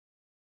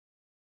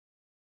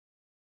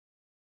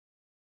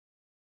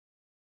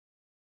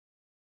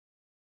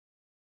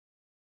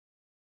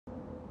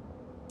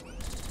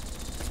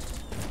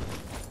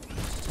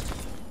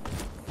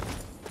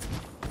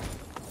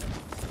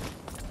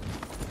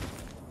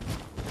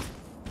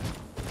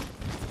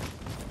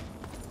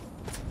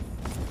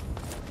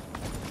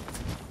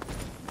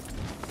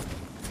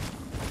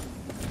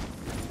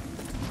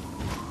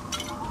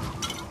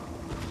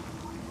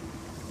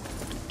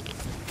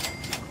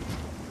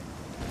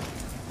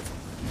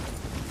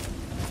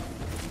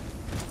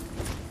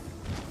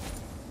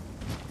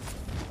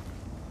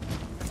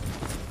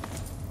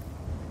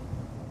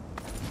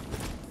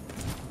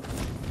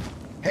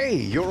Hey,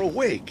 you're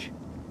awake.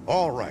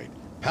 All right.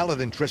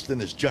 Paladin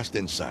Tristan is just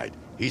inside.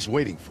 He's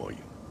waiting for you.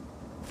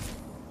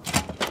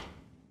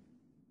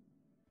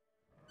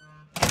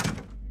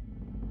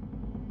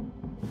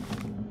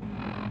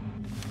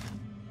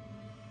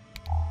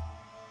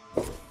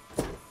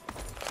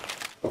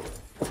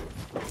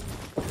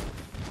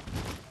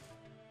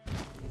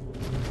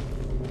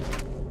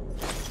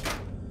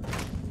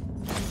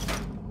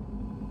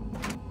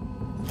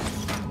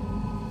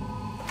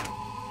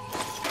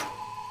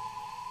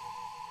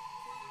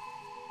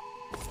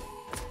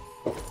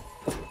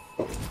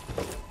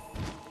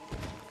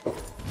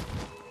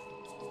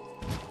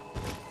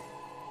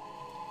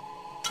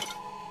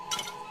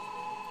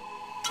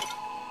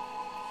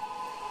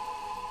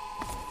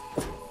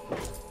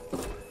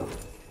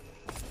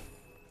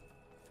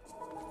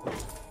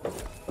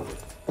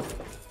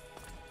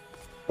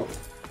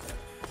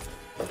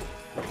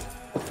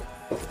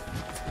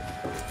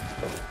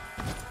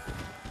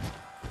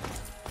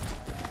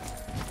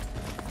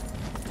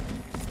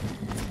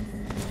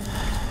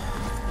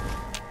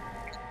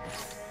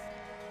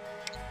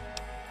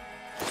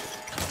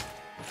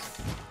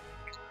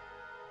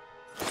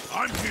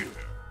 I'm here,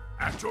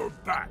 at your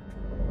back.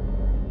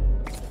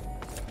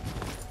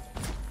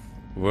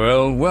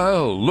 Well,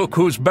 well, look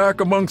who's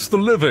back amongst the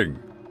living.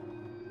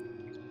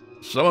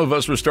 Some of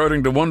us were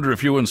starting to wonder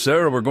if you and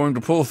Sarah were going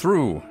to pull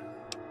through.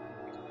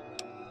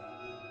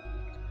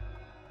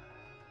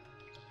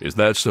 Is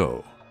that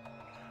so?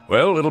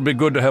 Well, it'll be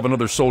good to have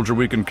another soldier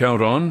we can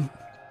count on.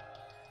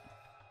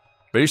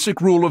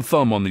 Basic rule of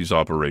thumb on these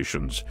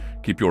operations: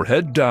 keep your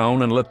head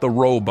down and let the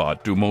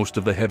robot do most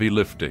of the heavy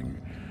lifting.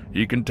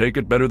 He can take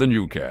it better than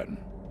you can.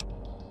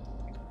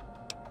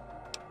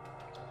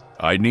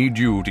 I need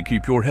you to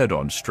keep your head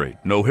on straight.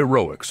 No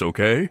heroics,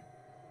 okay?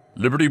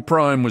 Liberty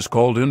Prime was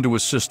called in to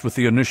assist with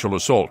the initial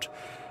assault.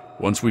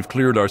 Once we've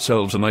cleared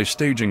ourselves a nice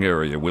staging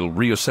area, we'll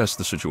reassess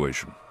the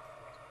situation.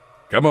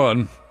 Come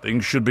on,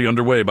 things should be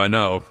underway by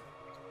now.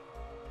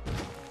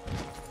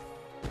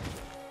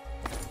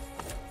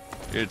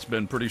 It's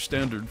been pretty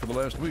standard for the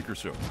last week or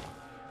so.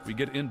 We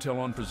get intel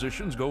on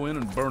positions, go in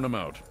and burn them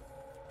out.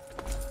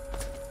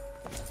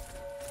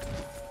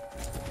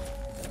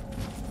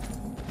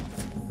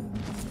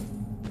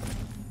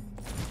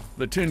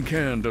 The tin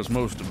can does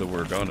most of the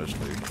work,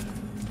 honestly.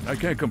 I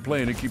can't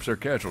complain, it keeps our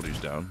casualties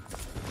down.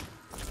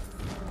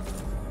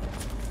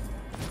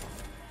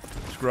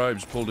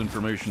 Scribes pulled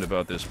information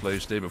about this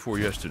place day before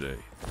yesterday.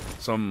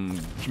 Some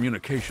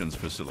communications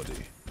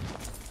facility.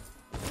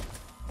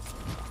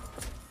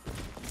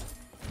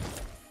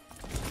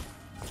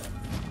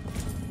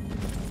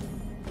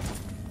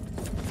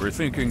 We're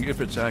thinking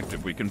if it's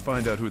active, we can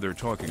find out who they're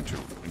talking to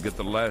and get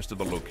the last of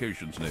the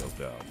locations nailed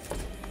down.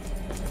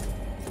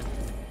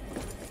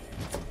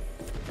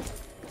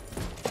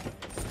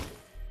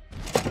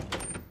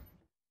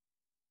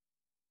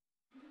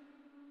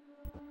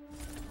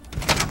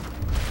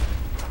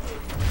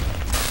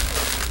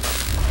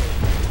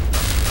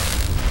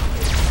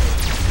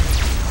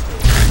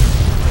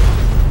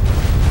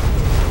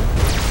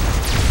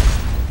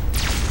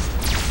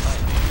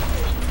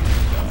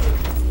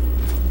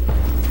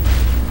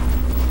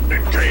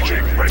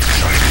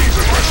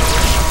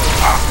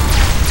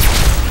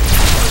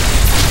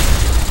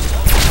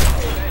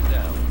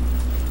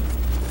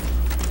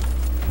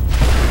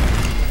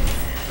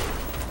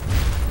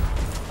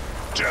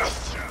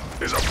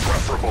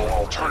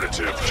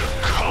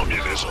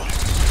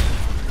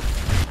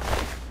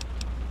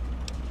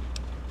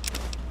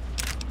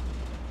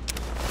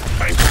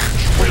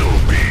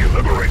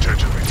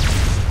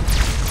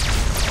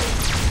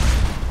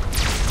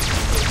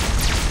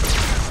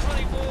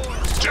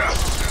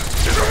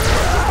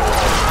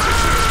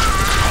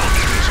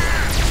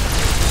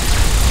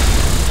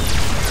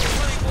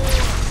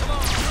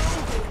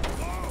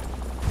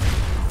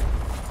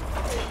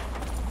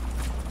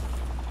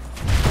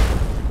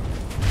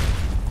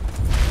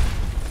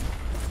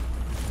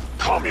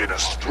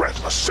 Communist threat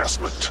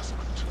assessment.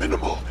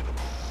 Minimal.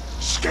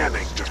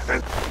 Scanning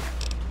defenses.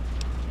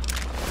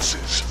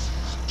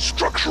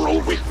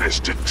 Structural weakness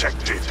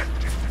detected.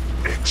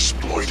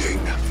 Exploiting.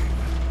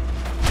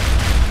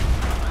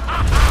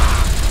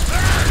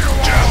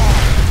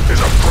 Death is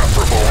a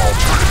preferable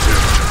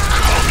alternative to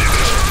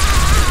communism.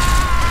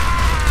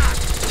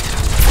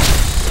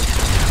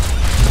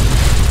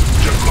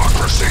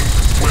 Democracy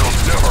will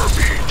never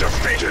be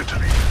defeated.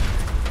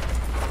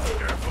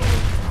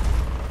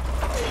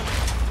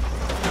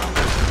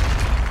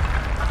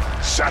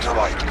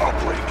 Satellite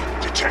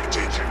uplink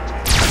detected.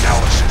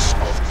 Analysis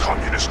of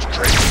communist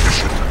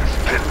transmission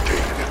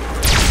pending.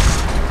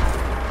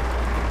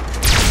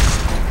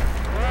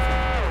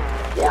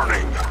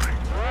 Warning.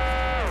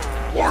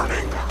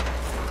 Warning.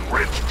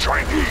 Red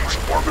Chinese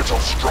orbital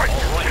strike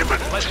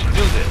imminent. Let's do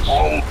this.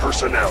 All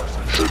personnel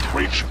should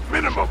reach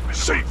minimum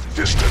safe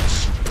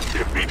distance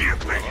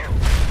immediately.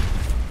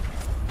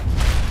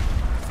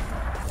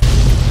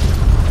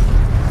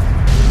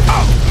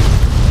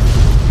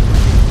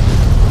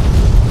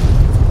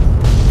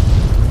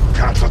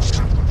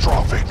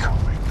 Catastrophic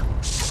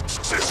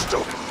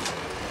system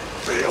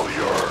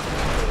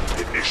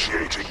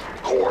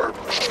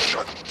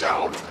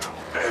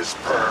As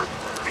per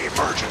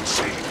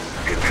Emergency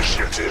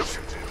Initiative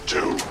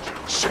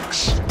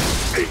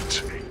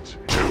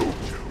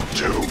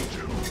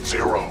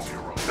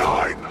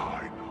 26822009,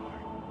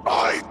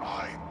 I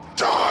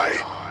die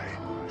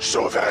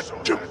so that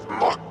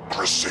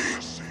democracy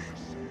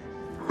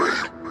may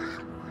live.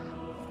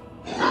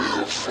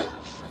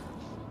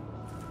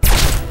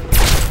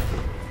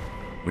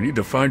 We need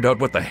to find out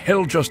what the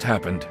hell just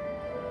happened.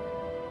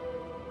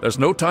 There's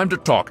no time to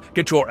talk.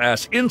 Get your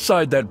ass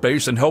inside that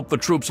base and help the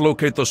troops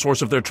locate the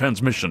source of their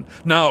transmission.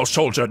 Now,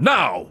 soldier,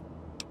 now!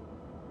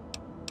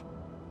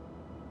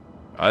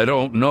 I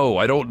don't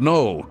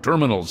know.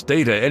 Terminals,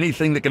 data,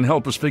 anything that can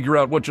help us figure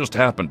out what just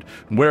happened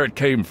and where it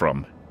came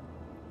from.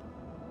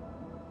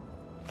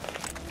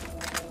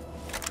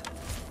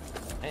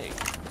 Hey.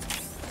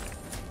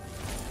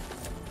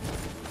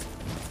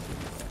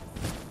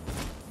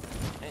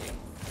 Hey.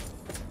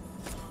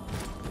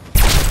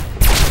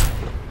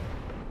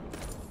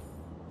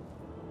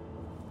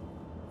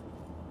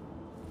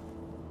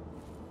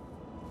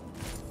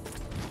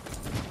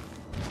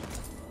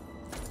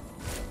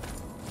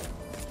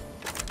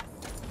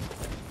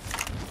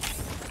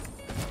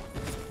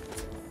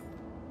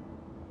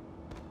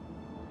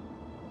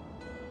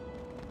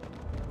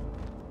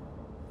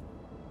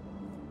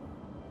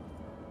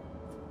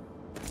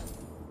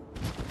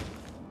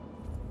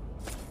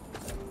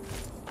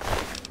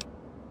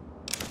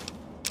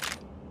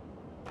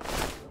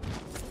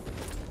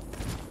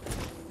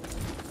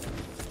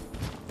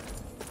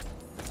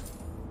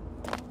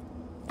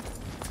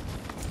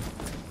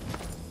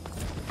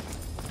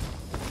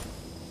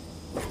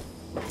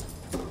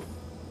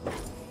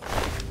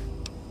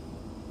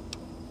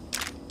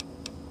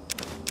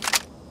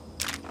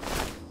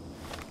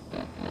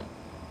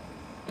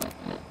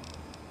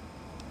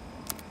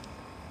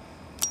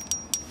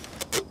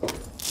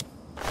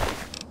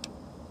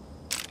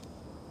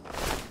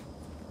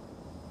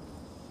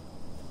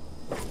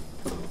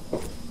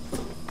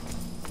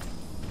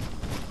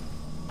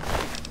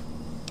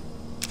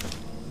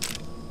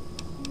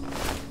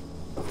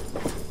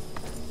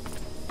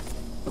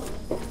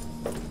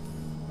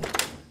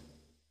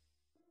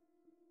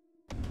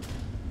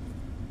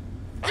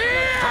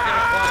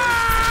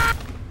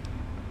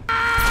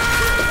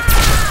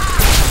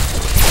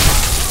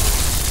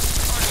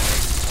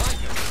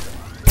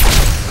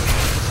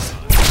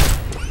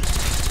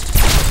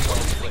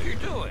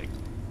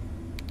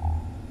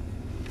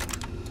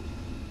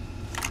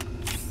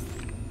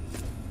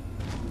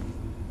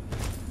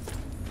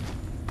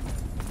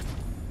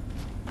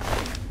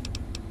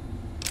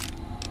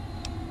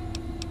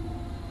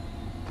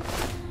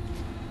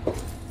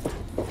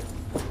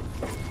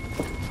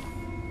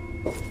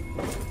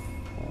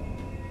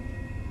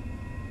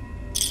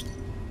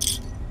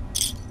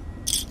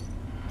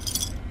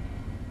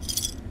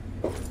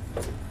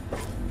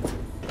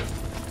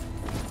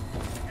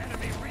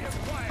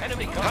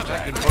 Enemy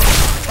contact confirmed.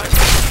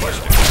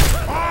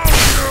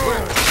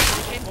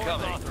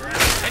 Incoming.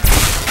 Target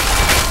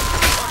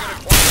acquired.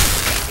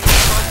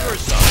 On your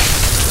side.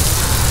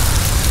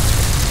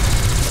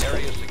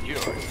 Area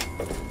secure.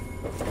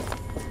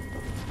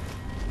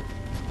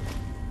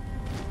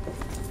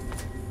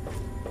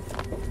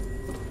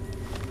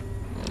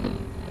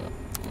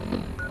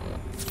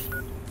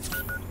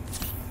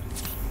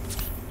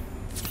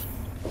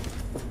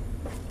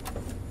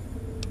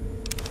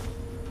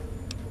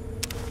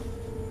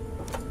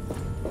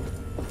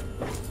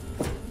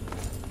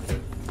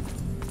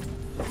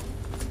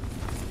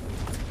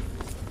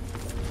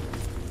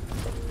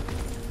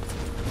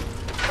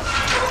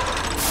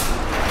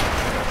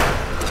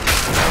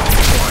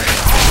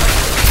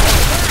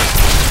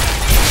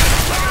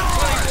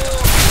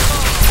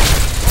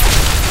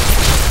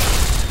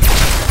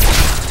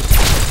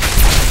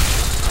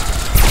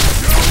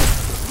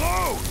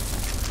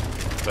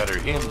 Better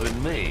him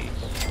than me.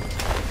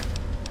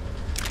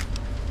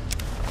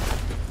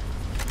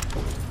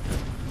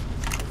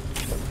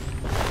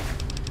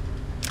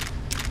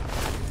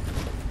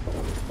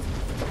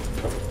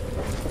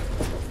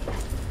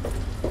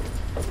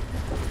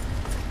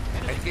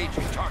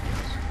 Engaging targets.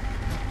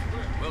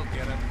 We'll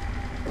get him.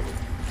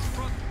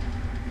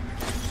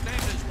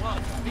 Stand as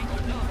one.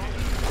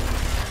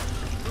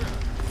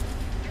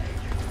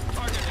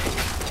 Targeting.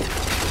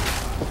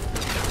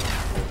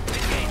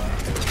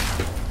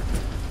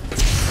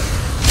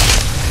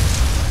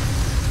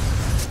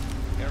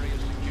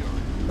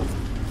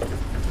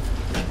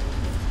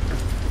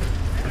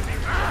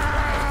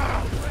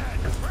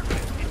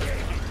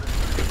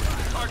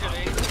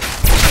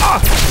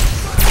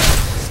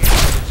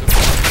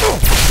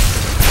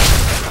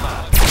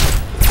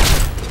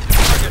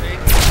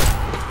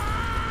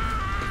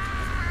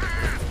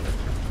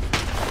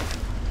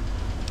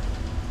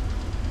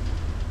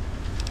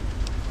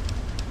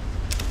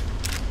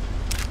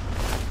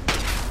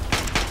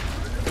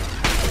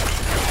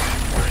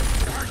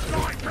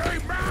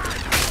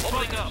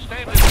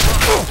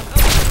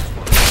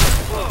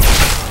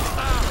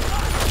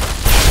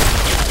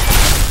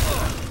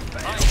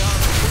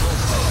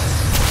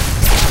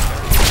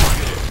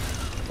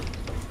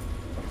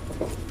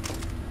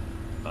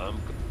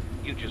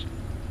 you just...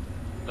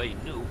 They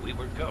knew we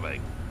were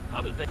coming.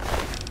 How did they...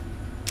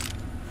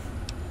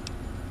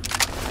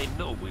 They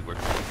know we were...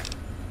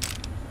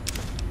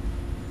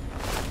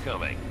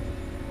 coming.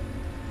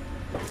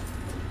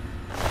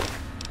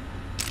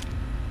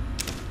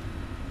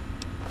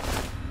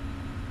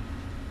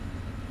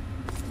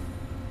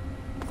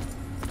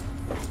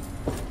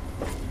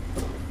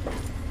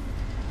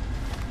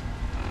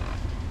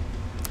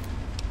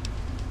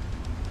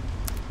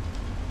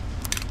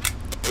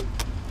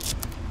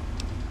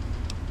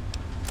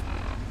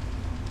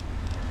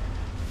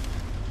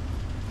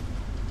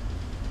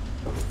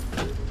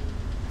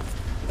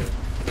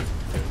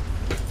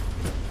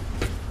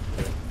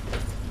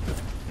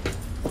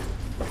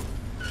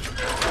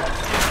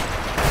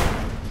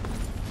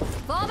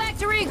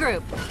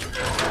 Regroup.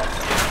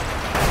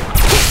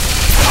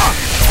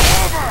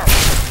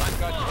 I've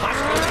got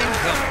hostile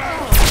incoming.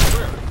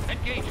 We're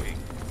engaging.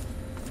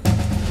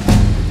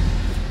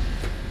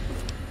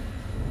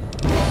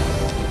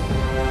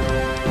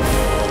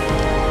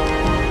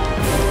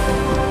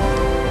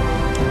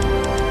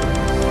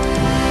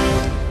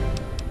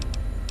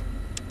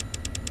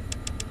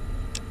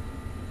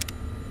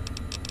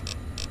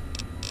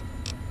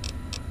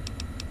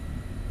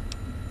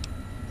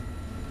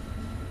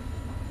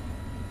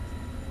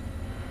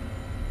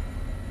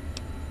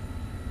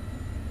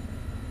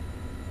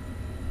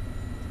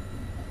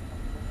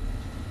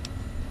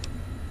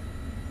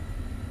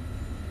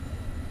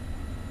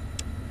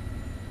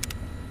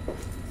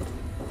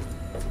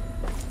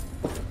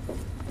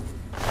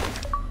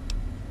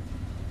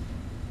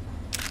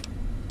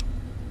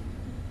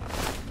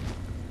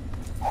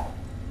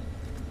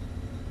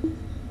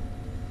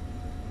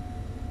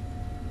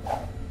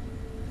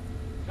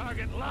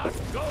 Target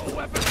locked. Go,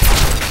 weapon.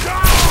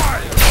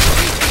 Die!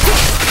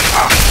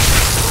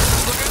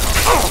 Look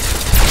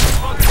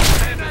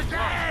at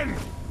again!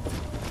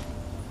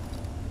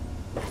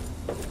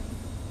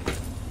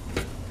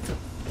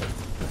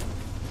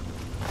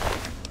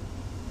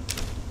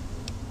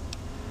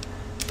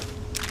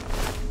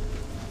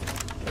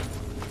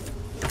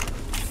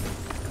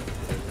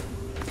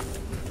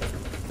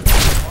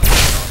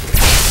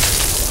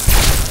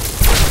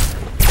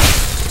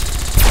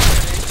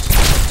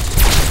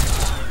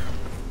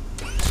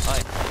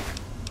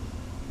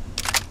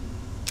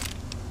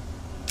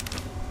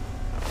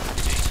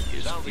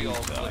 Now be all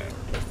clear.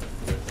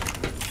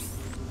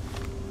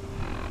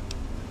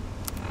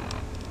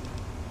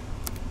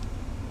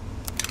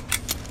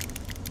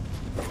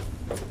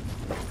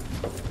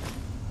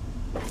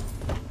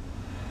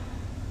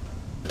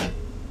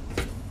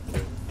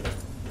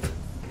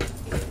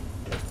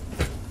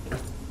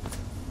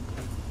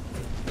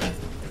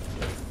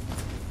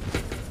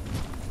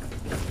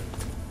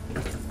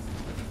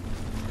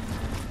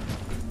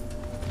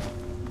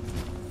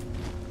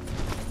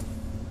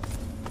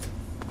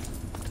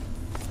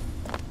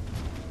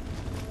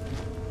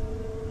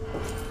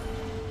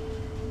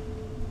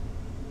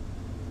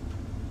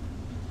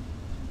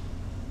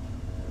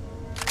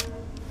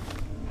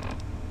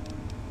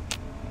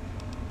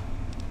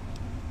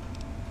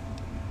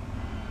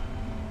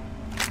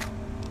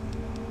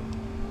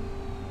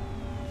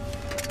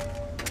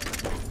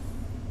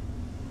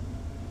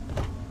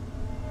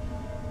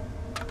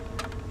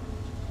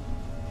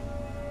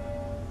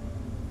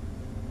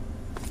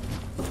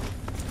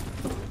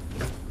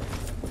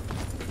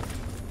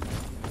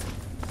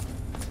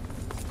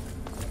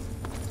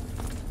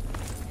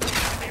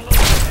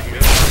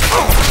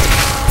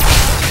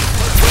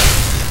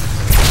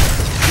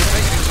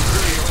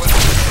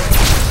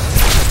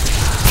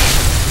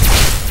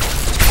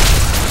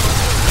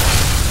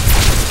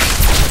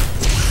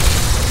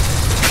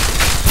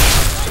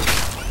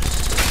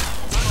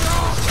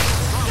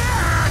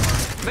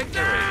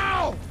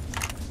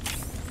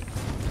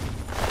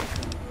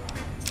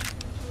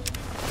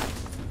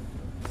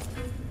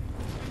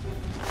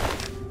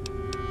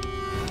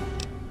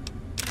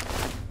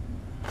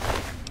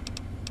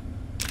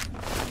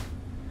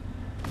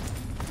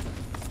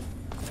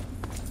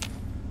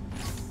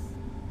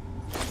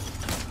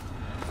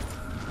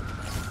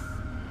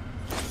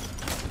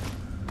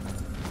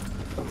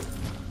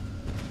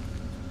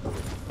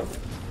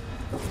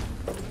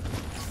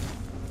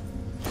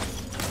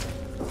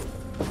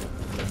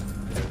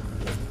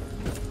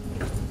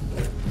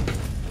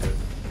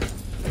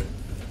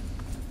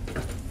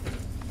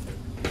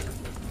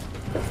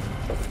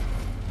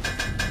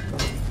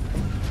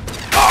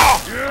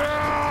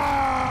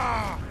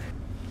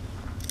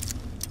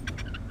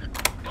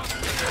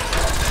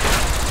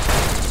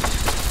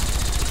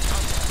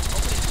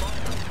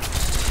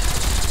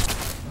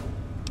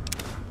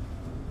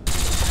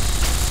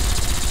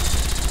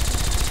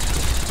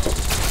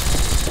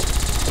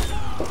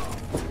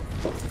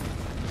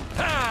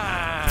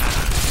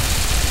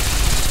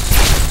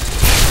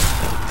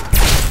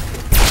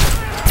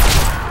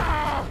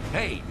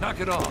 Knock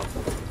it off.